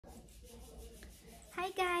Hi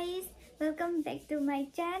guys, welcome back to my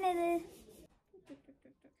channel.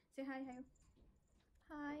 Say hi, hi.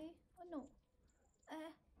 Hi. Oh no.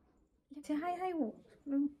 Say hi, hi.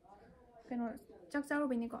 Kano chak charo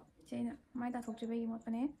bini ko. Chena mai ta thok chibai mot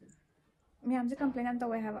pane. Me am se complain am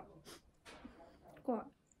tawe haba. Ko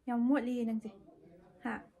yam mot li nang se.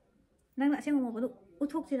 Ha. Nang na se mo ko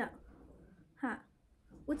uthok sila. Ha.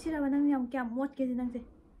 Uchira ba nang yam kya mot ke nang se.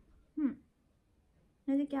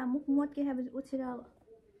 Nang kya mot ke haba uchira.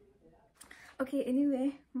 Okay,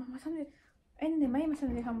 anyway, masam ni, ni mai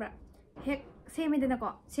masam ni kambra. Hek, same din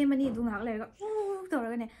ako. Same ni dung hak le ko.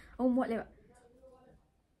 Tawag ni, mot le ba.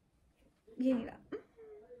 Gini la.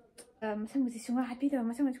 Masam si sunga happy daw,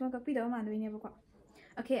 masam sunga kapi daw man ni ko.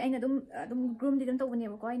 Okay, ay na dum groom di dum taw ni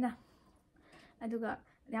ko ay na. Aduga,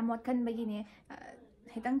 ya mot kan ba gini.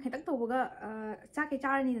 Hetang taw baga cha ke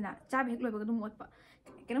char ni na. Cha hek loy baga dum mot pa.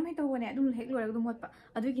 Kanam hek taw ne dum hek loy dum mot pa.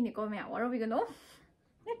 Adu gini ko me waro bi gano.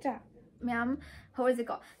 Netra. Ma'am, how is it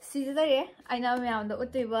go? See the day, I know ma'am the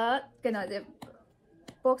Utiba, the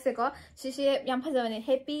box. She yam hazavane.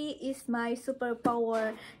 Happy is my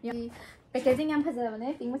superpower. Packaging yam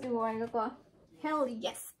hazavane. Thing must be going go. Hell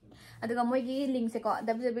yes. Ado moigi links ko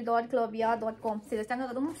www.clovia.com. Sila tanga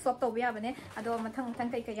kadum shop to biya bane. Ado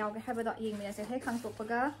matang kai kai yaw have do ying mina se he khang tok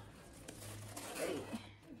paga.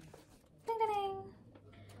 Ding ding.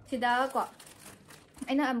 Sida ko.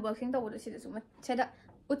 Aina unboxing to bodo sida suma. Sida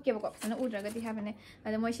utke bako sana udra gati habane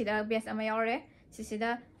ada moi sida best ama yaure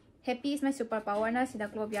sida happy is my superpower na sida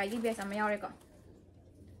Clovia gi best ama yaure ko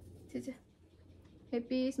sida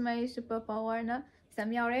happy is my superpower na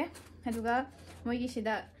sam yaure aduga moi gi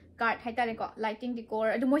sida card haitare ko lighting decor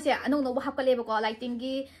adu moi se anu no hap ka leba ko lighting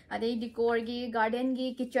gi adai decor gi garden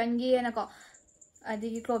gi kitchen gi na ko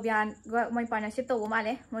adi Clovia moi partnership to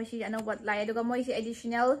male moi si anu bot lai aduga moi si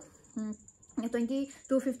additional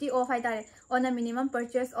 250 off on a minimum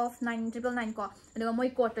purchase of 999 ko aduga moi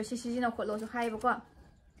code to sisi na kholo so hai ko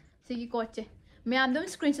sigi code che me am dum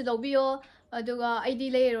screenshot obio aduga id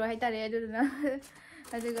leire haitare aduna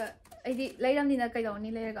aduga id leiram dina kai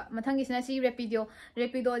dawni leirega mathangi sina si rapido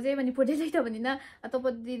je manipur de leitabani na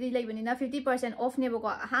atopo di leibani na 50% off ne ko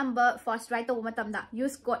hamba first right to matam da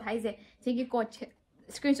use code haise sigi code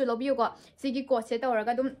screenshot obio ko sigi code se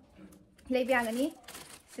tawraga dum leibyangani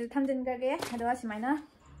si thamjin gage aduga simaina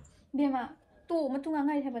bema to matunga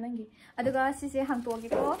ngai haba nangi aduga si se hangto gi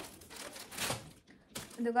ko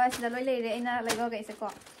aduga sida loi leire ina laigo ga ise ko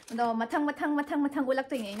do mathang ulak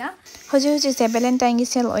to ngai na hoji se valentine gi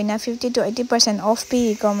sale oina 50 to 80% off pi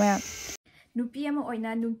ko ma Nupi ama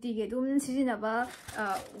oina nungti ge dum sijina ba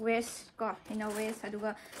waist ko ina waist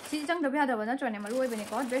aduga si jang da bya da ba na trone ma loi bene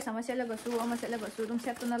ko dress ama sela ga su dum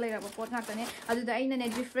set to na leira ba pot ngak tane aduda aina ne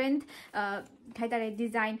different kaitare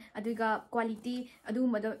design aduga quality adu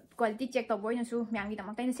mada quality check to boy na su myang gi da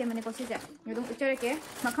makai na semane ko si se dum picture ke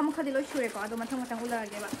makham khadi lo shure ko adu mathang ula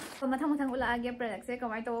ge ba mathang ula ge product se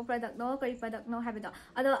kamai to product no kari product no have da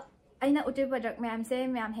adu aina uti product myam se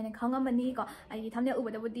myam hene khangamani ko ai thamne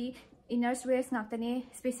ubada budi innerwear ngakta ne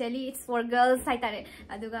especially it's for girls saitare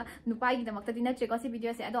aduga nupai gi damakta dina check si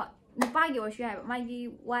video se ado nupai gi oshu ha mai gi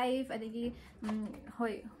wife adagi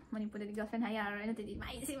hoi manipur de girlfriend ha yara na tedi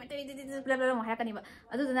mai si mate bla bla mo ha kani ba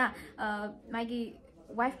aduna mai gi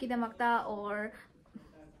wife ki damakta or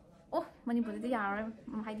oh manipur de yara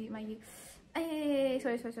mai di mai gi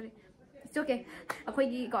sorry it's okay akhoi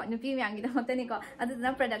gi ko nupi myang gi damakta ni ko aduna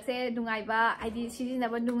product se dungai ba id sijina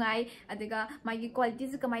ba dungai adiga mai gi quality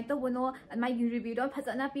su kamai to bono mai gi review don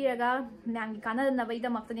phajana piraga myang gi kana na bai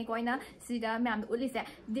damakta ni ko ina sida myam uli se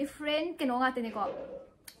different keno nga te ni ko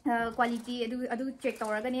quality adu check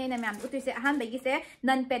tawraga ni na myam uti se han bai gi se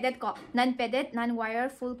non padded non wire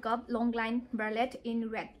full cup long line bralette in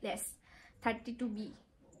red less 32B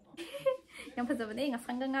yang phajaba ne nga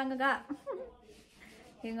sanga nga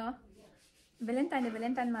hingo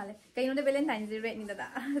Valentine male. Kaino de Valentine is red ni da.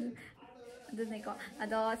 Adu nei ko.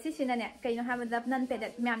 Ado sisina ne kaino have the non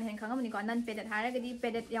padded myam hen khangam ni ko non padded haragadi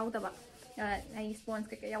padded yaw ta ba. Ai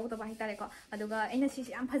sponge ka yaw ta ba hitare ko. Aduga ina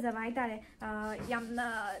sisi am phajaba hitare.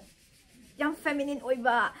 Yam feminine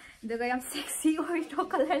oiba. Aduga yam sexy oi to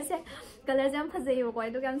color se am phajai ko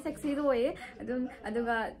aduga yam sexy do oi.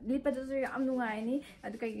 Aduga lipadu su am nungai ni.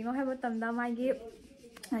 Aduga kaino have tamda mai gi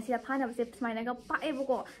sida phana se smaina ga pae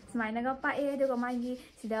buko smaina ga pae de ko mai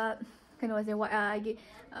sida kano se wa gi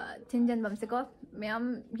tinjan bam se ko meam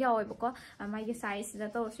yaw buko mai gi size da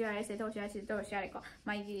to share se to share ko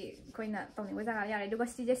mai gi koina to ni waja ga yare de ko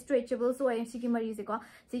si je stretchable so ai sigi mari se ko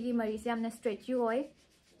sigi mari se amna stretchy oi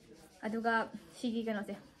aduga sigi kano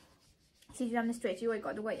se सिजु यामना stretchy ओइ को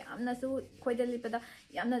अदुगा यामना सु खोइदा लिपदा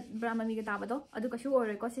यामना ब्रा mummy गा ताबदो अदुगा सु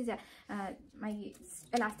ओरै को सिजे मागी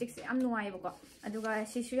elastic से याम नुवाइबो को अदुगा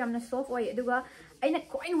सिसु यामना सॉफ्ट ओइ अदुगा अइना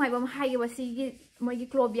खोइ नुवाइबो म हाइगेबो सिगी मोइगी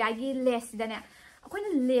क्लोबिया गी लेस दने अखोइना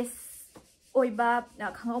लेस ओइबा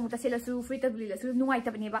खंगा मुता सेलसु फ्रीटेबली लसु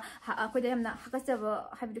नुवाइतबनेबा अखोइदा यामना हकसबो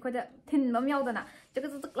हाइबदि खोइदा थिन बम याउदना जग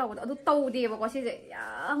जग लाउदा अदु तौदेबो को सिजे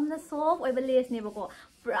यामना सॉफ्ट ओइबा लेस नेबो को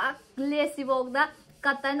ब्रा लेस सिबोगदा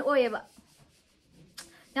कटन ओइबा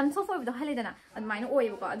याम सॉफ्ट ओइबदो हाइलेदना अदमाइना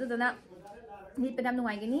ओइबो अदुदना लिपदा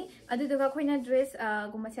नुवाइगनी अदुदगा खोइना ड्रेस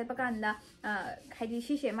गुमा सेटपा कानला हाइदि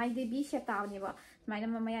सिसे माइदि बी शेप ताबनेबा माइना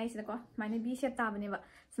ममायाइसदा को माइना B shape ताबनेबा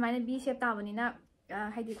स्माइना B shape ताबनिना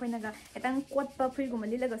हाइदि खोइनागा एतंग COTPA फ्रीगुमा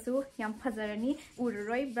लिलगसु याम फजरनी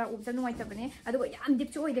उररोइ ब्रा उबदा नुवाइतबने अदुगा याम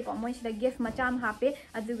दिपचु ओइदेको मोइसिदा गिफ्ट मचाम हापे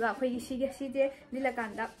अदुगा खोइ सिजे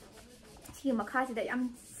लिलकांदा सी मखासिदा याम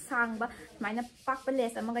सांगबा माइना पाकपा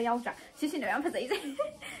लेस अमगा याउत्रा सिसिनो याम फजैजे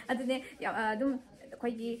अदुने अदुम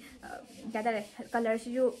खोइगी यादारे कलर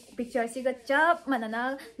सिजु पिक्चर सिगा चप मनना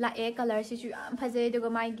लाए कलर सिजु याम फजे दुगा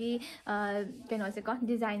माइगी केनोसे को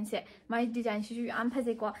डिजाइन से माइ डिजाइन सिजु याम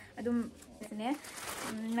फजे को अदुम ने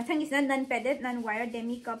मथंगिसना none padded none wire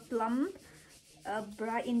Demi cup plum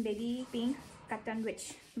bra in baby pink cotton rich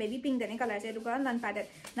baby pink dane color se duga non padded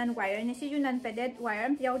non wire ne si ju non padded wire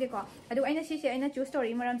am yaw de ko adu aina si se aina choose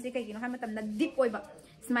story maram se kai gino ha matam na deep oiba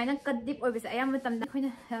smaina cut deep oiba se ayam matam da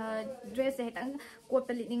khoina dress se hetang coat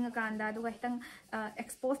pa litning kanda duga hetang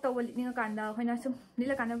expose to litning kanda khoina sum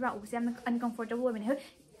nila kanda bra u se am uncomfortable oiba ne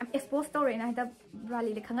expose to re na heta bra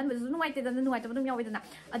li le khangan bu nu wai te da nu wai ta dum yaw de na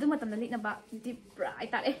adu matam na litna ba deep bra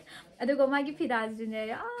ai ta re adu go ma gi phida ju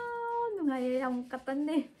ne nu ngai am cotton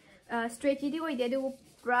ne stretchy di oide du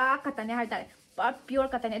bra katane har tare pure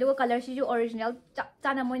katane du color si ju original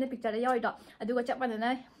chana moina picture da yoido aduga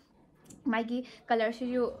chapana maigi color si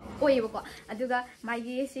ju oibo ko aduga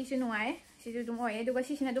maigi si su nuai si ju dum oi aduga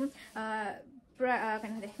si sina dum bra kan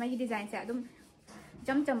hade maigi design se adum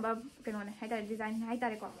jam jamba kano ne haida design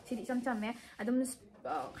haida ko si di jam me adum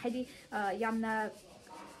haidi yamna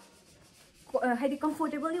haidi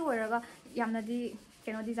comfortably oraga yamna di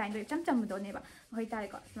kano design do cham do ne ba hoi tare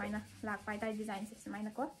ko smaina lak pai tai design se smaina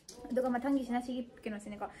ko aduga mathang gi sina si kano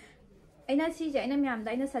sine ko aina si je aina myam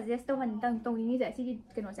da aina suggest to han tang tong ni je si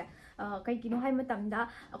kano se kai kino hai matam da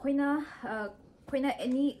khoina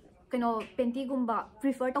any kano panty gumba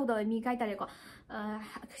prefer to da mi kai tare ko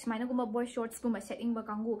smaina gumba boy shorts gumba setting ba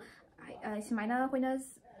kangu smaina khoina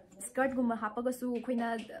skirt gumba hapaga su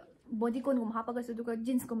khoina body con gum hapaga su duga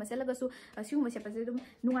jeans gumba selaga su siuma sepa se dum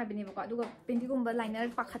nungai bene ba ko duga panty gumba liner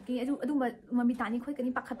pakhat ki adu mami tani khoi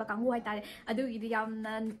kani pakhat pa kangu hai tare adu idi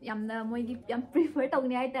yamna moi gi yam prefer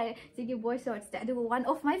tawni hai tare sigi boy shorts te adu one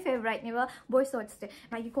of my favorite neva boy shorts te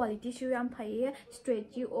mai gi quality shu yam phai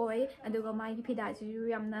stretchy oi aduga mai gi phida ju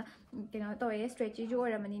yamna keno to e stretchy ju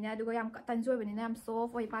ora mani na aduga yam tan joy bani na yam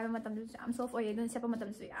soft oi pa matam yam soft oi dun sepa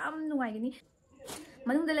matam su yam nungai gani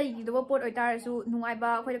manungda lai gi do pot oi tar su nungai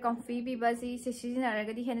ba khoi comfy bi ba si sisina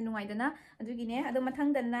raga di hen nungai dana adugi ne adu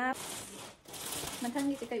mathang dana mathang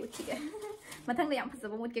gi se kai uchi ge mathang da yam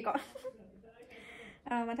phasaba mut ke ko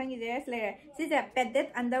mathang gi je leire si is a padded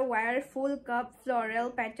underwear full cup floral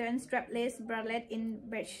pattern strapless bralette in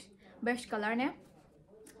beige color ne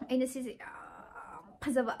aina si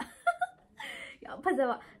phasaba ya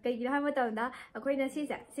phasaba kai gi ha matam da akhoi na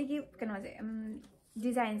si gi kano se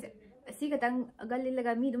design se si katang galli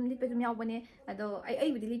laga mi dum lipe dum yawbane ado ai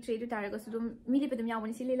budi litre du taraga su dum mi lipe dum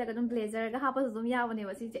yawbane si laga dum blazer ga hapa dum yawbane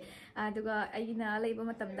wa si je aduga ai na leiba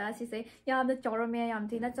matam da si se yam da chorome yam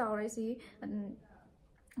thina chawre si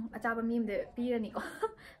achaba mi de pirani ko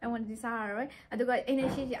I want this right aduga ene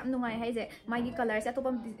si yam nungai hai je mai gi colors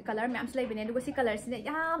atopam color me am slai bene aduga si colors ne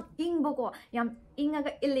yam ingbo ko yam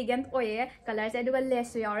inga elegant oye colors aduga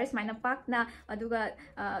less yours mina pak na aduga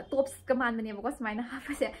tops kaman bene bo ko mina ha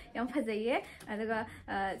fa se yam fa je aduga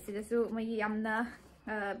sidasu mai yamna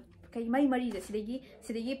kai mai mari je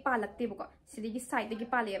sidagi palakte bo ko sidagi side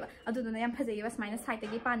dagi paleba aduna yam fa je mina side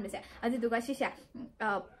dagi pan be se aduga si se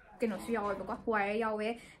keno su yaw ba ko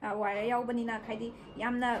wire yaw bani na khai di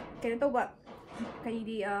yamna keno to ba kai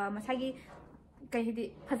di masagi kai di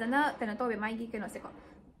phajana keno to be mai gi keno se ko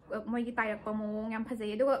moi gi tairak pa mo yam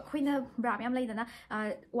phajai do khoina bra yam lai dana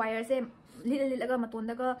wire se little ga maton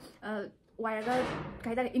da ga wire ga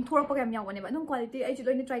kai da inthor pa yam yaw ne ba num quality ai ju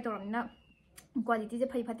loina try to na quality je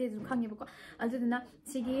phai phate ju khang ne ba ko aduna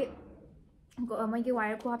sigi ꯃꯣꯏꯒꯤ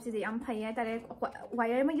wire ꯈꯨꯍꯥꯞꯁꯤꯗꯤ ꯌꯥꯝ ꯐꯩ ꯍꯥꯏꯇꯥꯔꯦ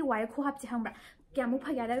wire ꯃꯣꯏꯒꯤ wire ꯈꯨꯍꯥꯞꯁꯦ ꯈꯪꯕ꯭ꯔꯥ ꯀꯌꯥꯃꯨꯛ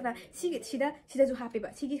ꯐꯩ ꯍꯥꯏꯔꯒ ꯁꯤꯗꯁꯨ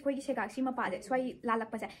ꯍꯥꯞꯄꯦꯕ ꯁꯤꯒꯤ ꯑꯩꯈꯣꯏꯒꯤ ꯁꯦꯒꯥꯛ ꯁꯤ ꯃꯄꯥꯁꯦ ꯁ꯭ꯋꯥꯏ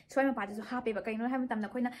ꯂꯥꯜꯂꯛꯄꯁꯦ ꯁ꯭ꯋꯥꯏ ꯃꯄꯥꯗꯁꯨ ꯍꯥꯞꯄꯦꯕ ꯀꯩꯅꯣ ꯍꯥꯏꯕ ꯃꯇꯝꯗ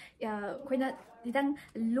ꯑꯩꯈꯣꯏꯅ ꯈꯤꯇꯪ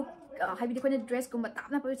ꯂꯨꯛ ꯍꯥꯏꯕꯗꯤ ꯑꯩꯈꯣꯏꯅ ꯗ꯭ꯔꯦꯁꯀꯨꯝꯕ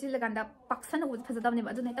ꯇꯥꯞꯅ ꯄꯨꯟꯁꯤꯜꯂꯀꯥꯟꯗ ꯄꯥꯛꯁꯟꯅ ꯎꯕꯗ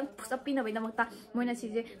ꯐꯖꯗꯕꯅꯦꯕ ꯑꯗꯨꯅ ꯈꯤꯇꯪ ꯄꯨꯁꯑꯞ ꯄꯤꯅꯕꯒꯤꯗꯃꯛꯇ ꯃꯣꯏꯅ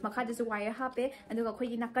ꯁꯤꯁꯦ ꯃꯈꯥꯗꯁꯨ ꯋꯥꯏꯌꯔ ꯍꯥꯞꯄꯦ ꯑꯗꯨꯒ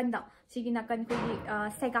ꯑꯩꯈꯣꯏꯒꯤ ꯅꯥꯀꯟꯗ ꯁꯤꯒꯤ ꯅꯥꯀꯟ ꯑꯩꯈꯣꯏꯒꯤ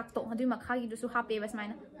ꯁꯦꯒꯥꯛꯇꯣ ꯑꯗꯨꯒꯤ ꯃꯈꯥꯒꯤꯗꯨꯁꯨ ꯍꯥꯞꯄꯦꯕ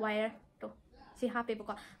ꯁꯨꯃꯥꯏꯅ ꯋꯥꯏꯌꯔꯗꯣ ꯁꯤ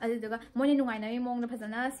ꯍꯥꯞꯄꯦꯕꯀꯣ ꯑꯗꯨꯗꯨꯒ ꯃꯣꯏꯅ ꯅꯨꯡꯉꯥꯏꯅꯕꯒꯤ ꯃꯑꯣꯡꯗ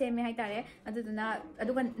ꯐꯖꯅ ꯁꯦꯝꯃꯦ ꯍꯥꯏꯇꯥꯔꯦ ꯑꯗꯨꯗꯨꯅ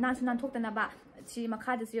ꯑꯗꯨꯒ ꯅꯥꯟꯁꯨ ꯅꯥꯟꯊꯣꯛꯇꯅꯕ ꯁꯤ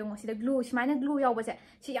ꯃꯈꯥꯗꯁꯨ ꯌꯦꯡꯉꯣ ꯁꯤꯗ ꯒ꯭ꯂꯨ ꯁꯨꯃꯥꯏꯅ ꯒ꯭ꯂꯨ ꯌꯥꯎꯕꯁꯦ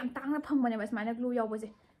ꯁꯤ ꯌꯥꯝ ꯇꯥꯡꯅ ꯐꯪꯕꯅꯦꯕ ꯁꯨꯃꯥꯏꯅ ꯒ꯭ꯂꯨ ꯌꯥꯎꯕꯁꯦ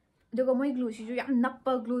ꯑꯗꯨꯒ ꯃꯣꯏ ꯒ꯭ꯂꯨꯁꯤꯁꯨ ꯌꯥꯝ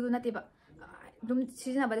ꯅꯞꯄ ꯒ꯭ꯂꯨꯗꯨ ꯅꯠꯇꯦꯕ ꯑꯗꯨꯝ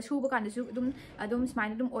ꯁꯤꯖꯤꯟꯅꯕꯗ ꯁꯨꯕ ꯀꯥꯟꯗꯁꯨ ꯑꯗꯨꯝ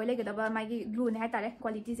ꯁꯨꯃꯥꯏꯅ ꯑꯗꯨꯝ ꯑꯣꯏ ꯂꯩꯒꯗꯕ ꯃꯥꯒꯤ ꯒ꯭ꯂꯨꯅꯦ ꯍꯥꯏꯇꯥꯔꯦ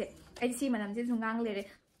क्वालिटीꯁꯦ ꯑꯩꯗꯤ ꯁꯤ ꯃꯅꯝꯁꯦ ꯁꯨꯝ ꯉꯥꯡ ꯂꯩꯔꯦ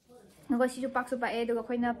ꯑꯗꯨꯒ ꯁꯤꯁꯨ ꯄꯥꯛꯁꯨ ꯄꯥꯛꯑꯦ ꯑꯗꯨꯒ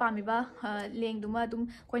ꯑꯩꯈꯣꯏꯅ ꯄꯥꯝꯃꯤꯕ ꯂꯦꯡꯗꯨꯃ ꯑꯗꯨꯝ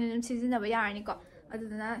ꯑꯩꯈꯣꯏꯅ ꯑꯗꯨꯝ ꯁꯤꯖꯤꯟꯅꯕ ꯌꯥꯔꯅꯤꯀꯣ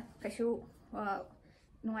ꯑꯗꯨꯗꯨꯅ ꯀꯩꯁꯨ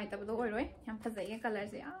ꯅꯨꯡꯉꯥꯏꯇꯕꯗꯣ ꯑꯣꯏꯔꯣꯏ ꯌꯥꯝ ꯐꯖꯩꯌꯦ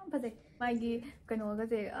ꯀꯂꯔꯁꯦ ꯌꯥꯝ ꯐꯖꯩ ꯃꯥꯒꯤ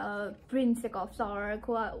ꯀꯩꯅꯣꯒꯁꯦ ꯄ꯭ꯔꯤꯟꯠꯁꯦꯀꯣ ꯐ꯭ꯂꯥꯋꯔ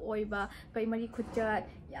ꯑꯣꯏꯕ ꯀꯩ ꯃꯔꯤ ꯈꯨꯠꯆꯠ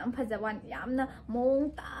ꯌꯥꯝ ꯐꯖꯕ ꯋꯥꯅꯤ ꯌꯥꯝꯅ ꯃꯑꯣꯡ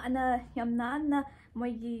ꯇꯥꯅ ꯌꯥꯝ ꯅꯥꯟꯅ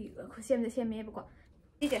ꯃꯣꯏꯒꯤ ꯈꯨꯠꯁꯦꯝꯗ ꯁꯦꯝꯃꯦꯕꯀꯣ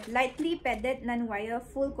ꯁꯤꯁꯦ ꯂꯥꯏꯠꯂꯤ ꯄꯦꯗꯦꯠ ꯅꯟ ꯋꯥꯏꯌꯔ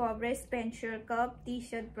ꯐꯨꯜ ꯀꯣꯚꯔꯦꯖ ꯁ꯭ꯄꯦꯟꯁꯔ ꯀꯞ ꯇꯤ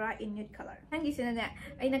ꯁꯔꯠ ꯕ꯭ꯔꯥ ꯏꯟ ꯅ꯭ꯌꯨꯠ ꯀꯂꯔ ꯅꯪꯒꯤꯁꯤꯅꯅꯦ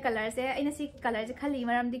ꯑꯩꯅ ꯀꯂꯔꯁꯦ ꯑꯩꯅ ꯁꯤ ꯀꯂꯔꯁꯦ ꯈꯜꯂꯤ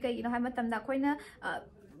ꯃꯔꯝꯗꯤ ꯀꯩꯒꯤꯅꯣ ꯍꯥꯏꯕ ꯃꯇꯝꯗ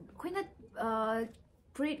ꯑꯩꯈꯣꯏꯅ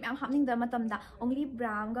ꯐꯨꯔꯤꯠ ꯃꯌꯥꯝ ꯍꯥꯞꯅꯤꯡꯗꯕ ꯃꯇꯝꯗ ꯑꯣꯡꯂꯤ ꯕ꯭ꯔꯥ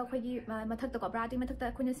ꯑꯃꯒ ꯑꯩꯈꯣꯏꯒꯤ ꯃꯊꯛꯇꯀꯣ ꯕ꯭ꯔꯥꯗꯨꯒꯤ ꯃꯊꯛꯇ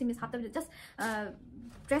ꯑꯩꯈꯣꯏꯅ ꯁꯤꯃꯤꯁ ꯍꯥꯞꯇꯕꯤꯗ ꯖꯁ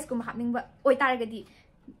ड्रेसकुम हापनिंग ओइतारगदी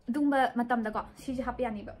दुंबा मतमदको सिजे हाप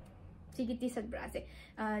यानिबा सिगी टी शर्ट ब्रा से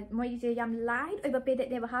मोइसे याम लाइट ओइबा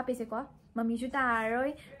पेडेट नेबा हापेसे को मम्मी जु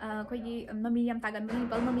तारोय खोगी मम्मी याम तागन मम्मी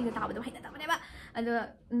पल मम्मी गा ताबदो हाइना ताबनेबा अदो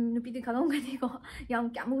नुपी दि खगमगदि को याम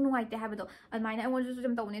क्यामु नुवाइते हाबदो अदमाइना अमोजु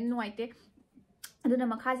जम तौने नुवाइते अदुना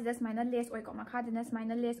मखाजिदा स्माइना लेस ओइ को मखादिना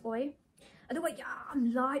स्माइना लेस ओइ अदुगा याम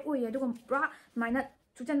लाइट ओइ अदुगा ब्रा स्माइना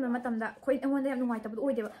चुचन मतमदा खोइ अमोंदा याम नुवाइतबदो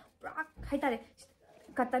ओइदेबा ब्रा हाइतारे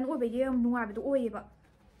कटन ओइबगे याम नुवाइबदो ओइबा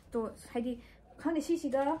तो हाइदि खंदे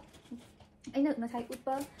सिसिगा अइना नसाइ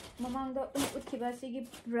उतपा ममांगदा उतखिबा सिगी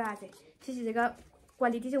ब्राजे सिसिगा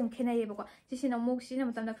क्वालिटी जे खेनाइबको सिसिना मुक सिना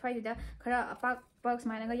मतमदा फ्राइडेदा खरा अपाक पाक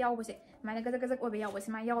स्माइनागा यावबसे माइना गजक गजक ओइबा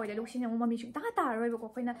यावबसे मा यावइदा लुसिना मु मम्मी सुता तारोइबको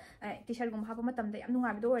खोइना टी शर्ट गुम हापा मतमदा याम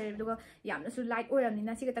नुवाइबदो ओइरे दुगा यामनसु लाइट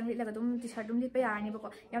ओइरमनिना सिगा तंग लिटलागा दुम टी शर्ट दुम लिटपा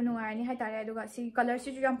यारनिबको याम नुवाइनी हाइतारे दुगा सि कलर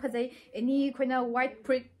सिजु याम फजै any खोइना white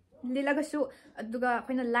fret लिलागसु अदुगा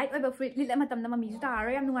खोइना light ओइबा fret लिला मतमदा मम्मीजु तारो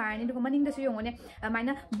याम नुवाइनी दुगा मनिंगदसु योंगोने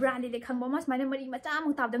माइना ब्रांड ले खंगबा मा स्माइना मरी मचा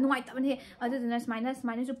मु ताबदा नुवाइतबने अदुदुना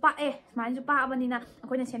स्माइना जु पाए स्माइना जु पाबनिना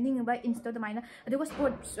खोइना सेमनिंगबा इंस्टो दमाइना अदुगा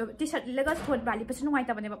sport T shirt लिलागा sport brand लिपसु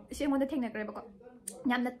नुवाइतबने सेमोंदा थेंगनकरेबको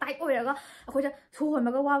यामना tight ओइरागा अखोजा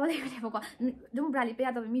सोहमगा Baba लेबनेबको दुम ब्रांड लिप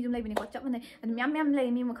यादबा मी दुम लेबनेको चपने अदुम याम याम ले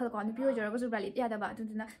मी मखल को नुपि ओजरगा जु ब्रांड लिप यादबा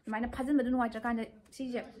अदुदुना स्माइना फाजनबदु नुवाइत्रकांदा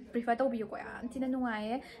सिजे प्रिफर तौबियोको याम थिना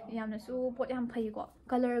नुवाइए यामनसु पोट याम फैको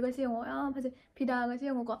कलर गा से याम फजे फिदा गा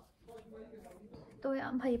से को तो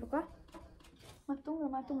याम फैबको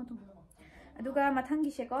मतुंग अदुगा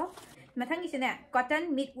मथंगी सेको मथंगी सेने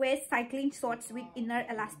cotton mid waste cycling shorts with inner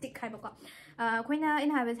elastic हाइबको खोइना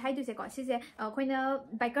in हाइबस हाइदुसेको सिजे खोइना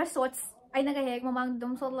biker shorts अइना गा हेक ममांग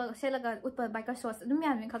दुम सेलगा उतपा बाइकर शॉर्ट्स दुम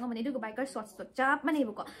याम खगमने दुगा बाइकर शॉर्ट्स तो चाप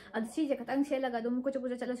मनेबको अद सिजे खतंग सेलगा दुम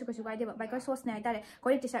कुचु चलसु कसु गाइदेबा बाइकर शॉर्ट्स ने हाइतारे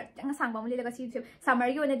कोइ टी शर्ट तंग सांगबा लेलगा सि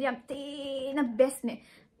समर गी ओने दियाम तेना बेस्ट ने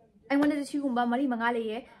अइमोने सिगुम्बा मरी मंगा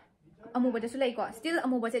लेये अमुबदसु लैको स्टिल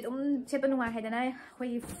अमुबसे दुम सेपा नुवा हैदना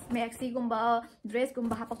खोइ मैक्सी गुम्बा ड्रेस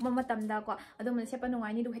गुम्बा हापकमा मतमदा को अदुम सेपा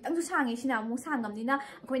नुवाइनी दु हेतंगसु सांगे सिना मु सांगमनिना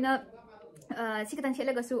खोइना सिकतंग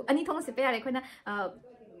सेलगसु अनि थोंग सेपा यारे खोइना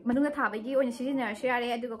मनुंगा थाबगी ओइना सिजिनरसु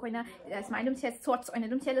यारे अदुगा खोइना स्माइल सेट शॉर्ट्स ओइना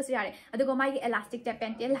दुम सेलसु यारे अदुगा माइगी इलास्टिक टे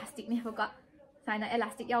पेंट इलास्टिक ने होका साइना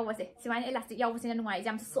इलास्टिक यावबसे सिमाइना इलास्टिक यावबसिना नुवाइ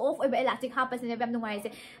जाम सॉफ्ट ओइबा इलास्टिक हापसिना बेम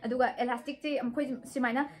नुवाइसे अदुगा इलास्टिक चे खोइ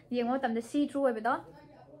सिमाइना येंगो तमदा सी थ्रू ओइबदो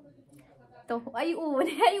तो आई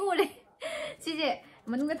उरे सिजे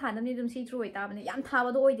मनुंगा थानमनि दुम सी थ्रू ओइताबने याम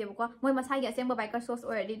थाबदो ओइदेबको मोय मसाइगे असेंबा बाइकर सॉस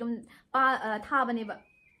ओइरदि दुम पा थाबनेबा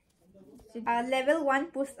level 1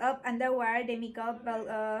 push up underwear demi-cup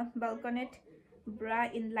balconette bra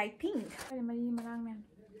in light pink mari marang men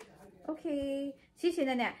okay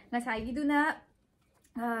sisina ne ngasai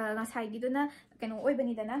giduna keno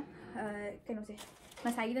oibani dana keno se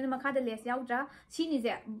ngasai giduna makha da less yaudra sini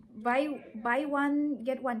je buy one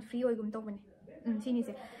get one free oigum tobane sini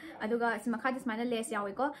se aduga makha da smana less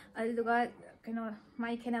yawiko aduga keno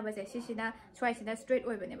mai khena base sisina swai sida straight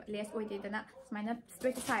oibane less oide dana smana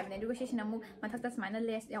straight side bane aduga sisina mu mathakta smana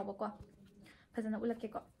less yawbako fazana ulakke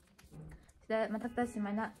ko sida mathakta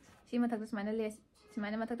smana si mathakta smana less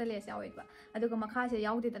smana mathakta less yawiba aduga makha se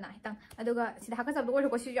yawde dana hitang aduga sida haka sabdo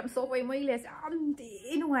ko si yam so oi moi less am ti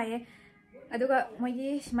nuaye aduga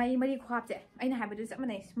moi mari khwap je aina habadu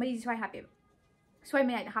samane mari swai happy swai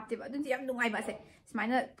mai da hapte ba adun yam nungai ba se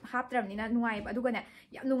smaina haptram ni na nungai ba aduga ne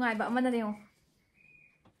yam nungai ba amana deo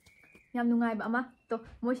yam nungai ba ama to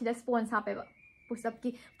moi sida sponsor hape ba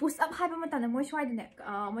push up hai ba mata na moi swai ne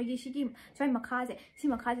moi gi shigi swai makha se si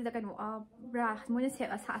makha se da kai mo bra moi se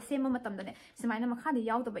sa se ma matam da ne smaina makha de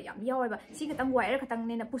yaw da ba yam yaw ba si ka tang wire ka tang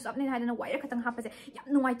ne na push up ne ha na wire ka tang hapa se yam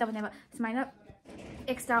nungai ta ba ne ba smaina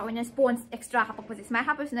extra oina spons extra hapa pose smai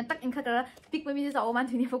hapa sina tak in khakara pick me bisa o man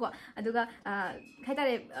thuni fo ko aduga khai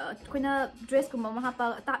tare koina dress kuma ma hapa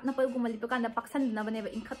ta na pa guma lipa kan da paksan na bane ba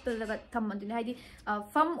in khatta laga tham anduni haidi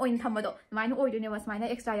fam oin thamado maina oi dune was maina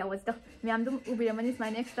extra ya was to myam dum ubira mani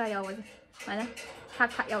maina extra ya was maina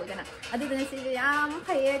khak ya dana aduga ne si yam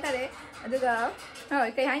khai tare aduga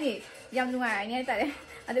kai hai ni yam nungai ni tare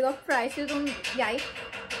aduga price dum yai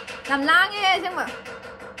nam lang e sema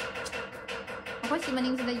si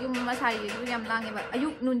maning sida yum ma sari du yam lang ba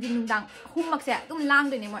ayuk nun din nun dang hummak se dum lang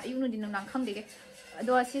de ne mo ayuk nun din nun dang khang de ge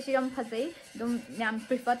do si si yam phajai dum yam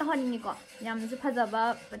prefer ta hon ni ko yam su phaja ba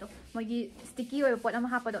do mogi sticky oi pot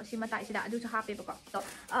ama ha pa do si ma tai sida adu su ha pe ba ko to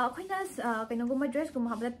khoina kaino guma dress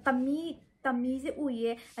guma ha ba tammi se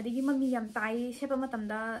uye adigi mami yam tai shepa matam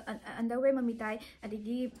da underwear mami tai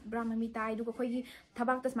adigi bra mami tai du ko khoi gi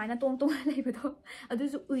thabak tas maina tong lei ba do adu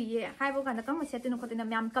su uye hai bo kan da kam set no khotina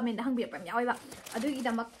myam comment da hang bi pam yawi ba adu gi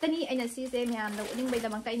da mak tani aina si se myam da uning bai da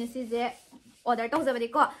mak aina si je order to zabadi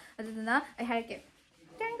ko adu na ai har ke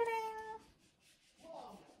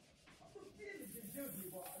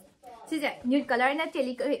nude color na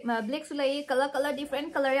cheli black su lai color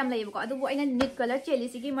different color yam lai ko adu bo aina nude color cheli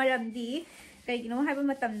sigi maram di kai gino haiba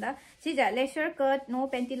matam da sija leisure cut no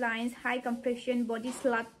panty lines high compression body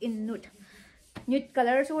slut in nude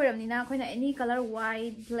color su ram ni na khoina any color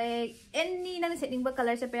white black any nang setting ba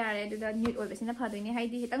color se pa yare adu da nude oi besina pha doi ni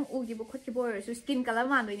haidi hitang u gi bo khot ki bo su skin color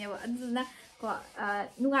man doi ne ba adu na ko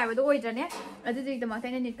nungai ba do oi drane adu di da ma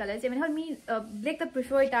taina nude color se men hol mi black ta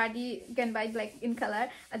prefer ta di can buy black in color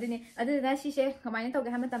adu ne adu na si se khamai na to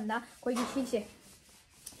ga ha matam da koi gi si se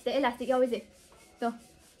se elastic yawi se to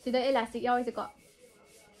sida elastic yawi se ko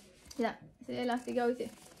sida se elastic yawi se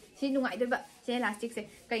si nungai do ba se elastic se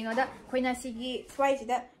kai no da khoina si gi swai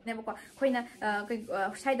sida ne ba ko khoina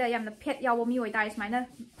sai da yam na phet yawo mi oi ta is maina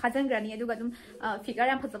phajang grani adu ga dum figure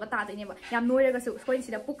yam phajaba ta de ne ba yam noi ga su khoin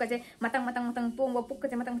sida puk ka je matang tong ba puk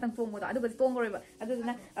ka je matang tong ba adu ga tong roi ba adu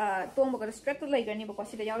na tong ba ga strap to lai grani ba ko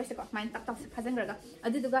sida yawi se ko main tak phajang ga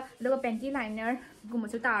adu duga lo panty liner gum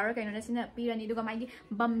su ta ra kai no na sina pi rani duga mai gi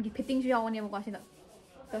bum gi fitting ju yawo ne ba ko sida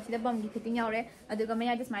to sida bum gi fitting yawo re adu ga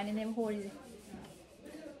mai dis maina ne ho ri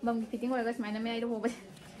bum fitting horaga smaina me ai do hoba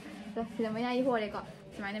to sida me ai hore ko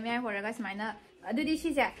smaina me ai horaga smaina adu di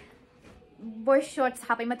si je boy shorts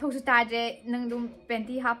hapai ma thosu ta je nang dum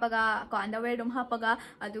panty hapaga ko underwear dum hapaga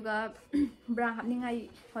aduga bra hapningai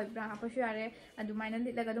hoi bra hapasu yare adu maina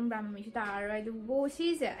litlaga dum bra mi su ta ra adu bo si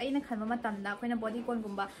je aina khanma matam da koina body con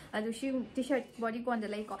gumba adu si t-shirt body con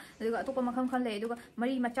da lai ko aduga atopa makham khan lai aduga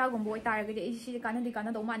mari macha gumbo oi tar ga de si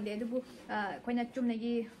kana do man de adu koina chumna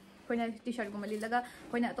gi koina t-shirt gumma lilaga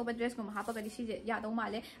koina topa dress gumma hapa ga disi ya do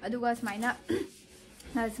male aduga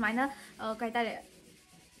smaina kai tare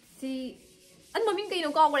si an maming kai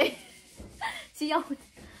no ko gore si yaw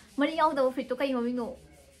mari yaw da fit to kai maming no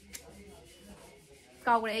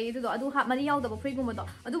ka gore ai do adu ha mari yaw da free gumma do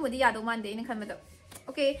adu modi ya do man de ne khan ma do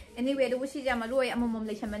okay anyway do si ja ma loi amom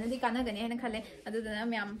lai chamana di kana ga ne ne khale adu da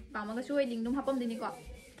myam pa ma ga suai ling dum hapam dini ko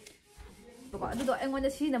ko adu do engon da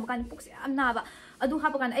si na makan puk se am na ba adu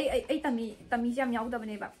hapa kan ai tami jam yaw da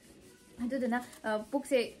bane ba adu dana puk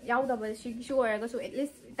se yaw da ba shi sure ga so at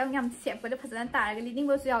least tang yam sep ko da phasana ta ga leading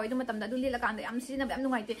bo su yaw idu matam da du lila kan da yam si na ba am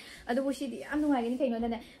nungai te adu bo shi di am nungai ni kai no da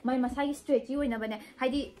ne mai masai stretchy oi na ba ne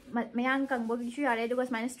haidi mayang kang bo gi shu yare du ga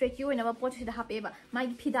mai stretchy oi na ba pot shi da hape ba mai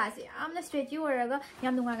phida se am na stretchy oi ga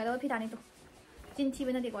yam nungai ga da phida ni to chin thi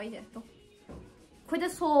ba na de ko ai je to khoi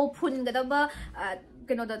da so phun ga da ba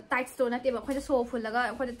keno da tight store na te ba khoi da so phun la ga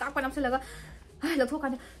khoi da tak pa nam se la ga lag thok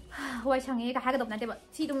kan hoi changi ka ha ga dop na te ba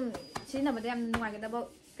si dum si na ba yam nungai ga da ba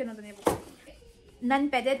keno da ne ba non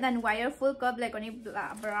padded non wire full cup like oni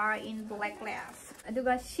bra in black glass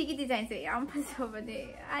aduga shiki design se yam phasaba de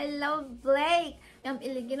I love black yam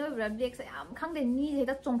elegant oi black se yam khang de ni je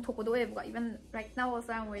da chong thok ko do e ba even right now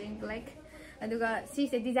also I'm wearing black aduga si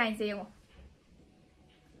se design se yo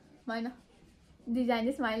maina design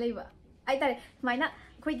is my lai ba ai tare maina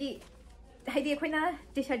khoi gi haidi khoi na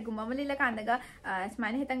t-shirt guma mali la kan daga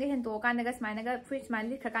smile hetang ge hen to kan daga smile ga free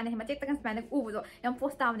smile khar kan he ma tek tak smile u bu do yam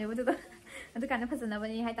post down ne bu do adu kan phasana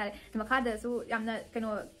bani hai tare makha da su yamna kano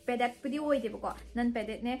padded pudi oi de ko non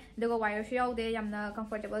padded ne daga wire shu yaw de yamna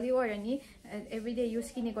comfortable oi rani everyday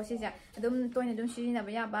use ki ne ko si ja adum toina dum shi na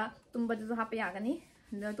ba ya ba tumba du ha pa ya gani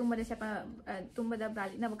tumba de sepa tumba da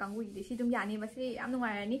brali na ba kangu de si dum ya ni ba si yam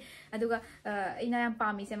nungai rani aduga ina yam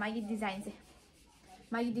pa mi se mai design se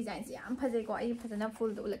my design se am phajai ko ai phajana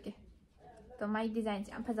full do lake to my design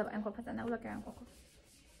se am phajaba am ko phajana ulake am ko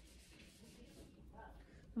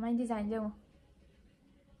my design je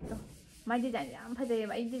to my design am phajai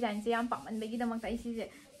ba ai design se am paman begi da mang tai si je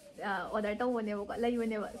order to wone ko lai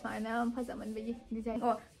wone ba sana am phajaman begi design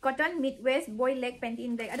oh cotton mid waist boy leg pant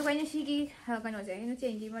in black adu kaina si gi kano je ino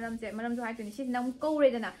change maram jo hai to ni si nam ko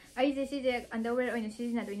re dana ai je si je underwear oina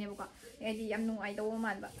si na do ne ko ai yam nungai to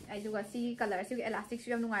man ba ai duga si color si elastic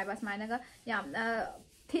su yam nungai ba smana ga yam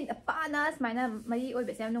thin pa na smana mari oi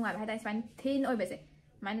be se yam nungai ba hai smana thin oi be se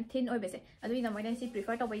mana thin oi be se adu ina moi si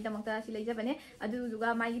prefer to bai da makta si leija bane adu duga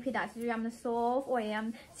mai phida si yam soft oi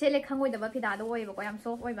yam sele khangoi da ba phida do oi ba ko yam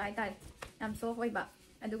soft oi ba ai tai yam soft oi ba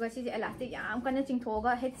aduga si elastic yam kana ching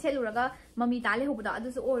thoga head set luraga mami ta le hobuda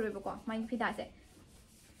adu su oi oi ba ko mai phida se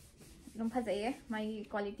dum phajai mai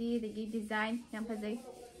quality the design yam phajai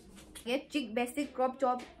get chic basic crop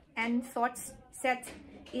top and shorts set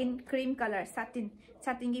in cream color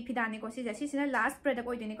satin gi phida ne ko si sina last product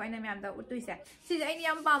oi deni ko ina myam da utui se si ai ni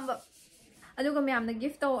yam pam ba aduga myam na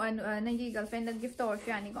gift to nangi girlfriend da gift to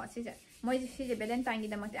shani ko si moi si valentine gi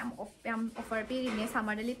da mak am offer pi ne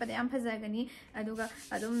summer da lipa da am phaja gani aduga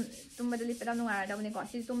adum tumba da lipa da nunga da ne ko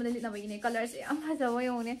si tumba da lipa ba ne colors am phaja wa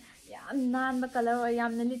yo ne yam nan ba color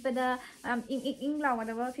yam na lipa da ing law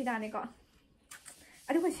da ba phida ne ko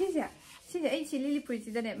aduga si ai si lili puri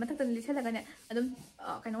si da ne matak tan li chala ga ne adum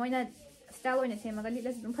kaino oina style oina se maga li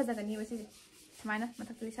las dum phaja ga ni ba si mana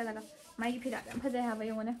matak li chala ga mai gi phida am phaja ha ba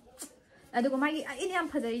yo ne aduga mai gi ini am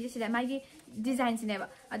phaja ri si da mai gi design si ne ba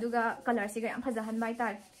aduga color si ga am phaja han bai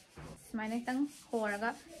tar mana tang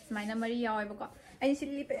horaga mana mari yaw ba ko ai si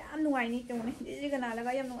li pe am nuai ni to ne ji ga na la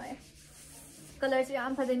ga yam nuai color si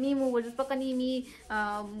am phajai mi mu bu pakani mi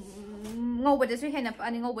ngau ba su hena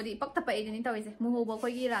ani ngau ba di pak ta pa e ni tawise mu ho ba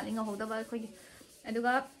khoi gi ra ni ngau da ba khoi gi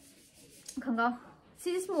aduga khanga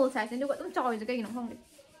si small size ni ko tum chaw je kai no khong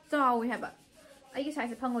chaw he ba ai gi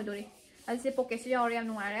size phangoi do ri ai se pocket su yaw yam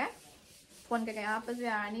nuai re phone ka ka pa su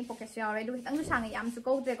ya ni pocket su yaw re du tang du sang yam su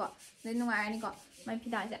ko je ko ne nuai ni ko mai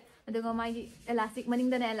phida se aduga mai gi elastic maning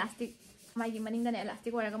da ne elastic mai gi maning da ne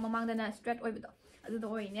elastic wa ga mamang da na straight oi ba do adu do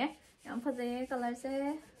oi ne yam phajai color se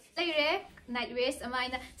leire night waist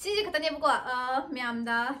amaina siji khatane buko myam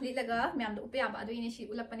da lilaga myam da upya ba adu ini si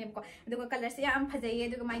ulapane buko adu color se yam phajai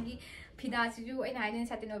adu mai gi phida si ju ai nai ne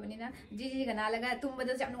satin obani na ji ga na laga tumba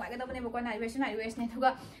da jam nuai ga da bane buko night waist ne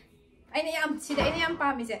thuga ai ne yam si da ai ne yam pa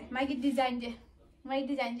mi je mai gi design je mai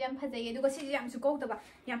design jam phajai adu ko si yam su ko da ba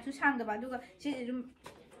yam su sang da ba adu si dum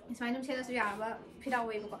ismai dum sela su ya ba phida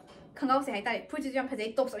wei buko khangau se hai tai phu ji jam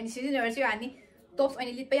phajai tops oni si ne su ya ni tops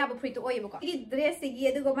only lit pa ya ba free to oi ba ko gi dress se gi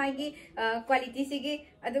adu go mai gi quality se gi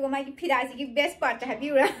adu go mai gi phira se gi best part ha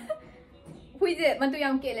biura hui je matu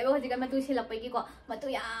yam ke le ba hoji ga matu silak pa gi ko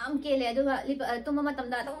matu yam ke le adu ga lip tum ma tam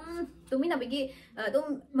da tum tumi na bi gi tum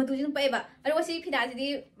matu jin pa ba adu go si phira se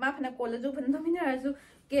di ma phana ko la ju phan tumi na ju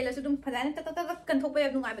ke la su tum phana ta ta ta kan thok pa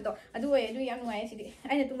ya nu ngai ba to adu oi adu yam nu ngai si di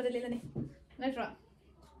ai na tum ma le la ni natra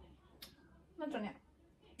ne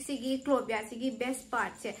sigi Clovia sigi best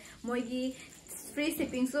part se moi gi free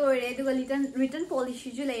shipping so re duga return policy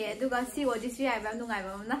ju le duga si o ji si ai ba nungai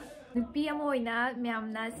ba na nupi am oina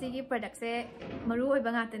myamna sigi product se maru oi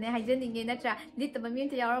ba ngata ne haijening ge natra lit ba mi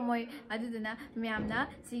ta yaw moi aduduna myamna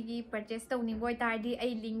sigi purchase to ning boy tardi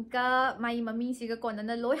ai link ka mai mami siga kona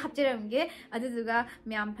na loi hapjeram ge aduduga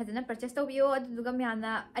myam phajana purchase to biyo aduduga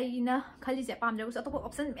myamna aina khali se pam jagu atop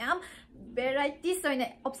option myam varieties oina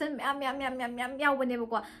option myam yaw bane ba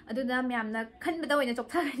ko aduna myamna khan ba da oina chok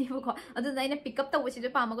tha ni ba ko aduna ina pick up to wasi de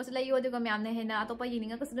pam ko se layo aduga myamna hena atopa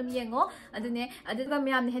yininga ko sudum yengo adune aduga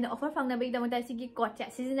myamna hena offer fang na bai da mata sigi code cha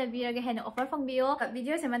season bira ge hena offer fang biyo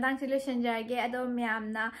video se madang solution jar ge ado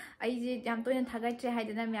myamna ai ji jam to ina thagai tre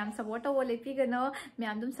haidana myam support to le pi gano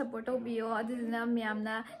myam dum support to biyo aduna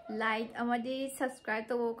myamna like amadi subscribe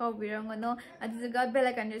to ko birangono aduga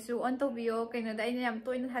bell icon su on to biyo kaino da ina yam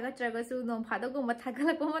to ina thagai traga su no phada go ma thagal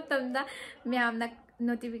ko matamda myamna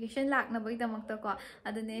notification lak na bai da mak to ko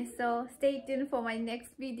adune so stay tuned for my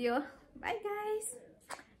next video. Bye guys,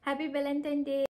 happy Valentine's Day.